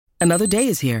Another day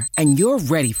is here, and you're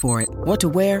ready for it. What to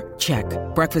wear? Check.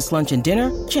 Breakfast, lunch, and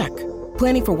dinner? Check.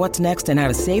 Planning for what's next and how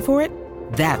to save for it?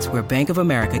 That's where Bank of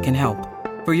America can help.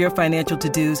 For your financial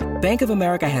to-dos, Bank of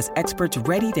America has experts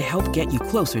ready to help get you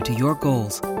closer to your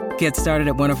goals. Get started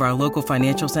at one of our local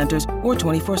financial centers or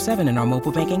 24/7 in our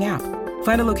mobile banking app.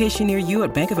 Find a location near you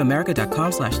at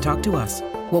bankofamerica.com/talktous.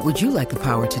 What would you like the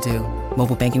power to do?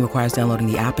 Mobile banking requires downloading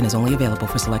the app and is only available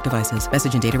for select devices.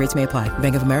 Message and data rates may apply.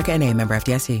 Bank of America N.A., member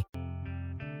FDIC.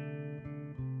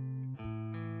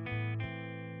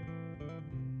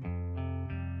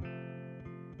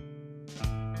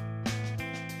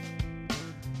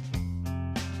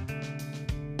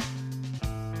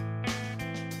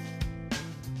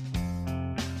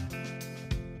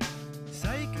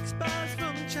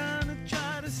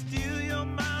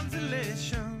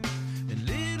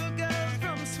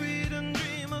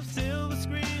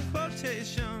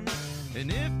 And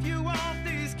if you want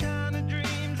these kind of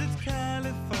dreams, it's Californication.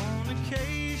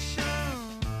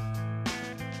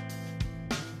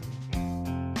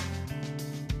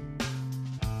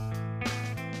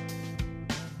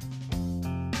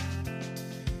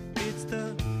 It's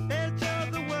the edge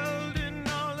of the world in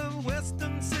all of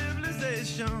Western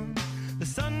civilization. The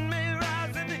sun may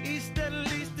rise in the east, at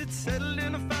least it's settled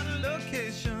in a final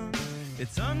location.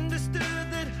 It's understood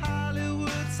that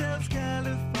Hollywood sells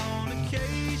Californication.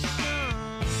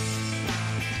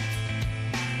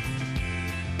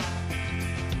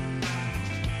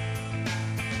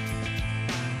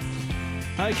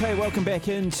 Okay, welcome back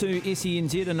into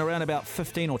SENZ. In around about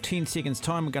 15 or 10 seconds'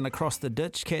 time, we're going to cross the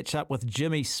ditch, catch up with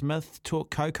Jimmy Smith, talk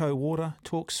cocoa water,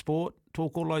 talk sport,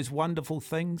 talk all those wonderful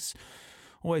things.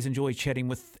 Always enjoy chatting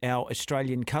with our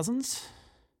Australian cousins.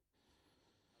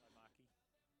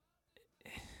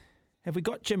 Have we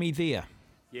got Jimmy there?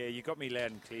 Yeah, you got me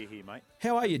loud and clear here, mate.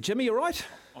 How are you, Jimmy? You all right?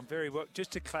 I'm very well.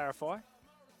 Just to clarify,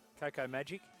 Cocoa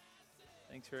Magic.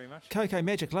 Thanks very much. Cocoa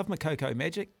Magic. Love my Cocoa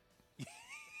Magic.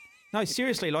 No,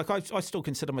 seriously, like I still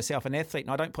consider myself an athlete,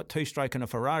 and I don't put two-stroke in a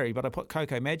Ferrari, but I put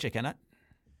Cocoa Magic in it.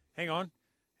 Hang on.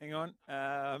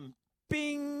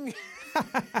 Bing!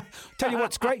 Tell you what,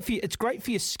 it's great for you. It's great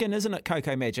for your skin, isn't it,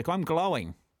 Cocoa Magic? I'm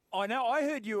glowing. I know. I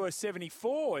heard you were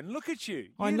 74, and look at you.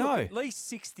 I You know. look at least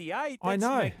 68. I That's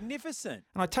know. magnificent.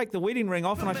 And I take the wedding ring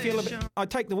off, and I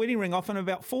take the wedding ring off, and I'm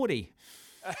about 40.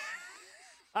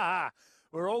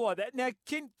 We're all like that. Now,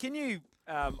 can you?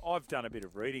 I've done a bit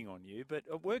of reading on you, but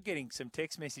we're getting some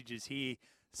text messages here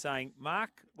saying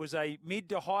Mark was a mid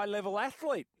to high level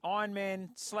athlete, Ironman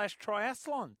 /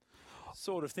 triathlon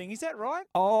sort of thing. Is that right?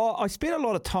 Oh, I spent a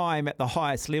lot of time at the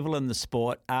highest level in the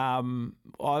sport. I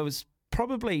was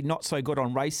probably not so good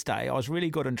on race day. I was really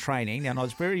good in training, and I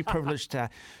was very privileged to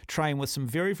train with some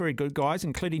very, very good guys,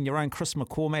 including your own Chris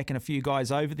McCormack and a few guys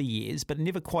over the years, but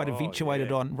never quite eventuated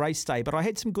on race day. But I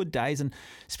had some good days and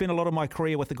spent a lot of my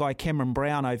career with the guy Cameron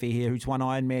Brown over here, who's won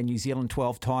Ironman New Zealand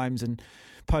 12 times and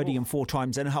podium 4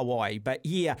 times in Hawaii. But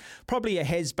yeah, probably a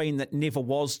has-been that never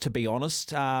was, to be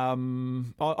honest. I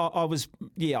was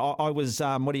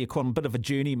what do you call him, a bit of a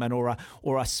journeyman or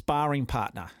a sparring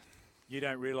partner. You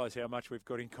don't realise how much we've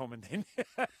got in common then.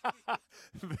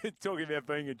 Talking about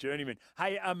being a journeyman.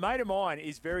 Hey, a mate of mine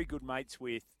is very good mates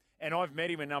with, and I've met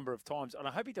him a number of times, and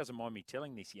I hope he doesn't mind me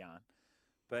telling this yarn,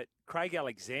 but Craig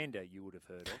Alexander, you would have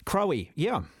heard of. Crowie,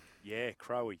 yeah. Yeah,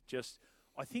 Crowie.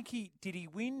 I think he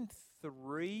win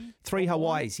 3? 3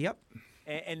 Hawaiis, yep.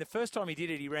 And the first time he did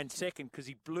it, he ran second because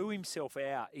he blew himself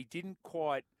out. He didn't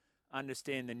quite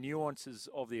understand the nuances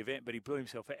of the event, but he blew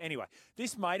himself out. Anyway,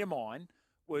 this mate of mine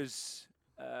was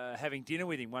having dinner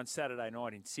with him one Saturday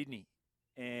night in Sydney.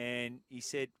 And he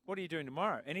said, "What are you doing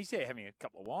tomorrow?" And he's there having a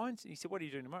couple of wines. And he said, "What are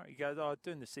you doing tomorrow?" He goes, "Oh,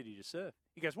 doing the city to surf."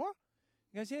 He goes, "What?"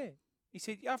 He goes, "Yeah." He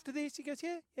said, "After this?" He goes,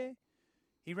 "Yeah."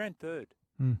 He ran third.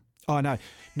 Oh, no,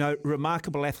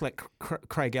 remarkable athlete,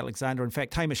 Craig Alexander. In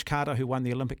fact, Hamish Carter, who won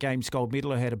the Olympic Games gold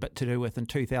medal, had a bit to do with in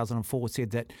 2004,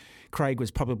 said that Craig was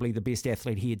probably the best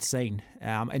athlete he had seen.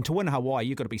 And to win Hawaii,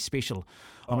 you've got to be special.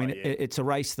 It's a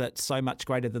race that's so much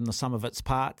greater than the sum of its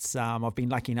parts. I've been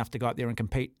lucky enough to go up there and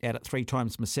compete at it 3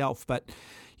 times myself. But,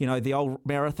 the old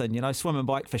marathon, swim and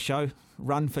bike for show,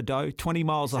 run for dough, 20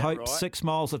 miles of hope, right? 6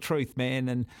 miles of truth, man.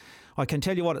 And I can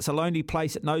tell you what, it's a lonely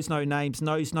place. It knows no names,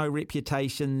 knows no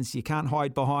reputations. You can't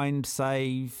hide behind,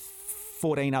 say,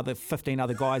 15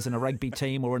 other guys in a rugby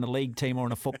team or in a league team or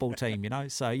in a football team,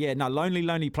 So, yeah, no,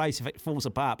 lonely place if it falls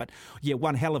apart. But, yeah,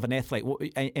 one hell of an athlete.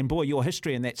 And, boy, your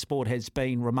history in that sport has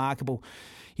been remarkable.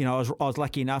 I was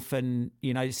lucky enough to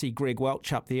see Greg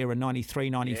Welch up there in 93,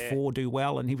 94 do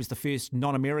well, and he was the first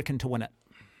non-American to win it.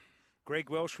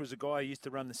 Greg Welsh was a guy who used to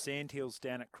run the sandhills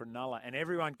down at Cronulla, and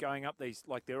everyone going up these,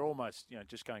 like they're almost,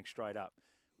 just going straight up,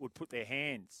 would put their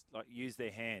hands, like use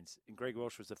their hands. And Greg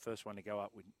Welsh was the first one to go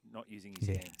up with not using his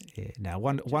hands. Yeah, no,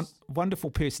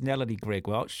 wonderful personality, Greg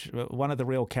Welch, one of the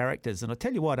real characters. And I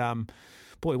tell you what,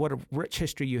 boy, what a rich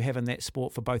history you have in that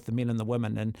sport for both the men and the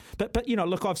women. And but you know,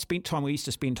 look, we used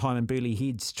to spend time in Burleigh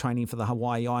Heads training for the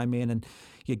Hawaii Ironman, and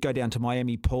you'd go down to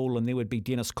Miami Pool, and there would be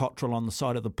Dennis Cottrell on the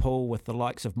side of the pool with the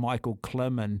likes of Michael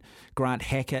Klim and Grant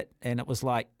Hackett, and it was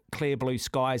like clear blue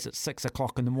skies at 6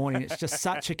 o'clock in the morning. It's just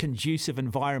such a conducive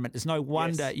environment. There's no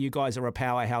wonder you guys are a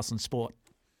powerhouse in sport.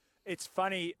 It's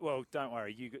funny. Well, don't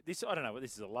worry. I don't know what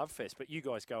this is a love fest, but you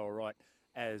guys go all right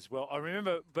as well. I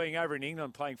remember being over in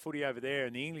England playing footy over there,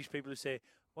 and the English people who say,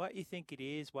 "What you think it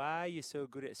is? Why are you so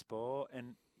good at sport?"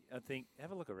 And I think,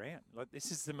 have a look around. Like,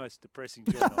 this is the most depressing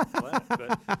job on the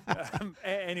planet. But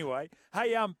anyway,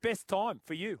 hey, best time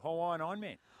for you, Hawaiian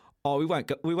Ironman. Oh, we won't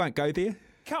go there.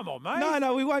 Come on, mate.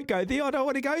 No, we won't go there. I don't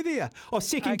want to go there.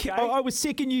 Okay. I was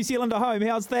second New Zealand at home.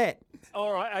 How's that?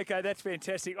 All right, okay, that's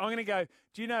fantastic. I'm going to go.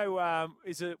 Do you know?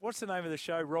 What's the name of the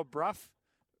show? Rob Bruff,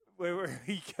 where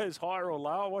he goes higher or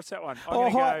lower. What's that one?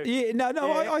 Yeah, no.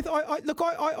 Yeah.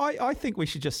 I think we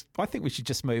should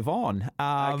just move on.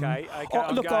 Okay.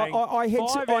 I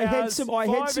had some.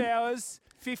 5 hours,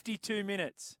 52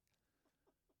 minutes.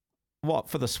 What,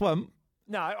 for the swim?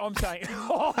 No, I'm saying.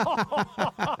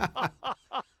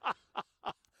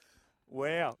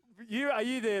 Wow. Are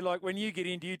you there, like, when you get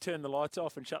in, do you turn the lights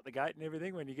off and shut the gate and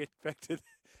everything when you get back to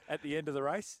at the end of the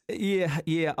race? Yeah.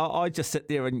 I just sit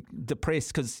there and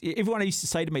depressed, because everyone used to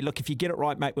say to me, look, if you get it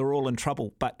right, mate, we're all in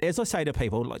trouble. But as I say to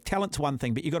people, like, talent's one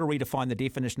thing, but you've got to redefine the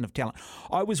definition of talent.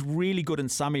 I was really good in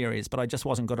some areas, but I just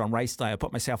wasn't good on race day. I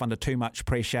put myself under too much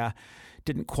pressure,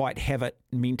 didn't quite have it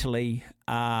mentally.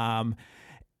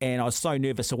 And I was so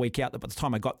nervous a week out that by the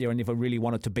time I got there, I never really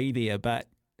wanted to be there. But,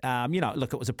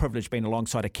 look, it was a privilege being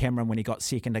alongside of Cameron when he got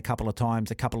second a couple of times,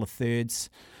 a couple of thirds.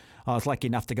 I was lucky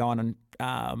enough to go on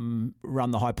and run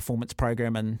the high performance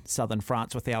program in southern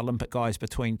France with our Olympic guys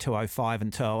between 2:05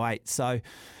 and 2:08. So,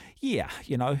 yeah,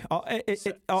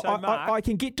 I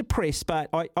can get depressed, but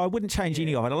I wouldn't change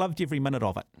any of it. I loved every minute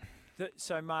of it.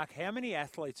 So, Mark, how many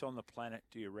athletes on the planet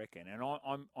do you reckon? And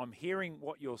I'm hearing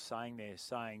what you're saying there,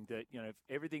 saying that, if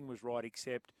everything was right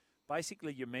except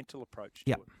basically your mental approach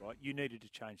to it, right? You needed to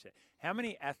change that. How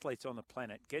many athletes on the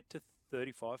planet get to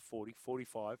 35, 40,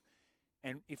 45,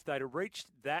 and if they'd have reached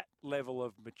that level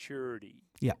of maturity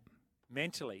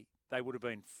mentally, they would have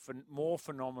been more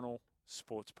phenomenal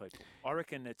sports people? I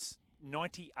reckon it's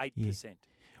 98%. Yeah.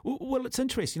 Well, it's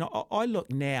interesting. I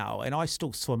look now, and I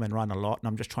still swim and run a lot, and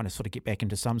I'm just trying to sort of get back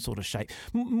into some sort of shape,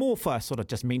 more for sort of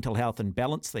just mental health and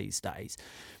balance these days.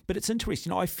 But it's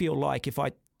interesting. I feel like if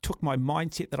I took my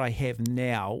mindset that I have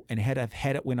now and had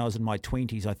it when I was in my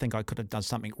 20s, I think I could have done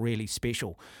something really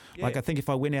special. Yeah. Like, I think if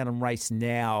I went out and raced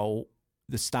now,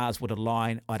 the stars would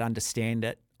align. I'd understand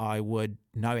it. I would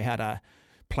know how to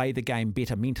play the game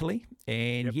better mentally.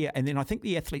 And and then I think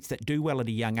the athletes that do well at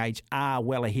a young age are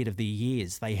well ahead of their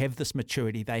years. They have this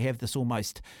maturity. They have this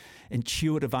almost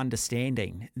intuitive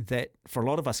understanding that for a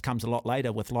lot of us comes a lot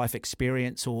later with life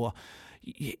experience, or,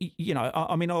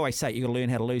 I mean, I always say you got to learn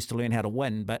how to lose to learn how to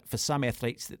win, but for some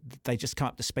athletes, they just come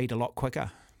up to speed a lot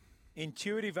quicker.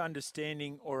 Intuitive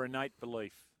understanding or innate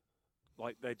belief.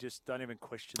 Like, they just don't even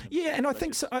question them. Yeah, and I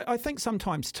think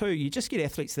sometimes too, you just get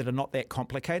athletes that are not that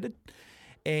complicated.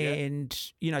 And,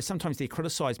 sometimes they're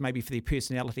criticised maybe for their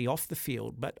personality off the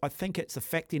field, but I think it's the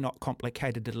fact they're not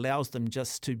complicated that allows them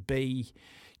just to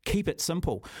keep it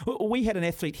simple. We had an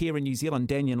athlete here in New Zealand,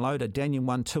 Daniel Loader. Daniel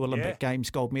won 2 Olympic Games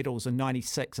gold medals in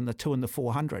 96 and the 2 and the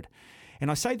 400.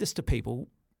 And I say this to people,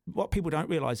 what people don't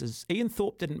realise is Ian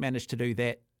Thorpe didn't manage to do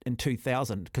that in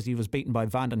 2000 because he was beaten by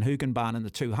Van den Hoogenbaan in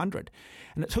the 200.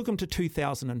 And it took him to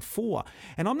 2004.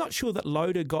 And I'm not sure that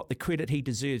Loader got the credit he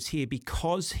deserves here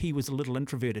because he was a little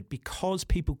introverted, because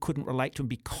people couldn't relate to him,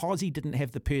 because he didn't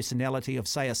have the personality of,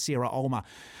 say, a Sarah Ulmer,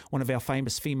 one of our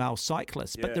famous female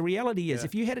cyclists. But the reality is,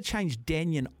 if you had to change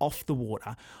Daniel off the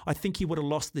water, I think he would have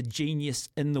lost the genius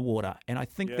in the water. And I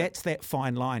think that's that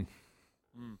fine line.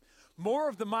 Mm. More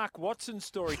of the Mark Watson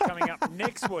story coming up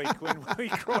next week when we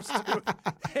cross to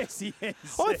SES.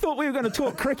 I thought we were going to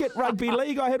talk cricket, rugby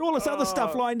league. I had all this other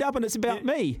stuff lined up, and it's about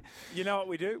me. You know what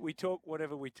we do? We talk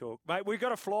whatever we talk. Mate, we've got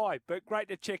to fly, but great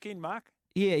to check in, Mark.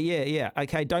 Yeah.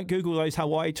 Okay, don't Google those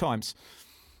Hawaii times.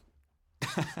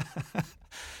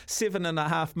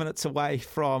 7.5 minutes away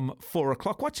from 4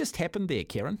 o'clock. What just happened there,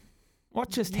 Kieran? What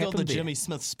just happened there? You got the Jimmy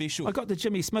Smith special. I got the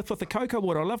Jimmy Smith with the cocoa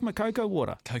water. I love my cocoa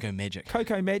water. Cocoa magic.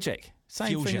 Cocoa magic. Same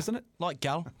Fuels thing, you. isn't it? Like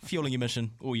Gull, fueling your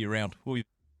mission all year round.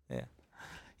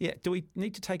 Yeah. Do we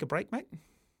need to take a break, mate?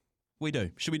 We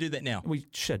do. Should we do that now? We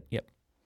should, yep.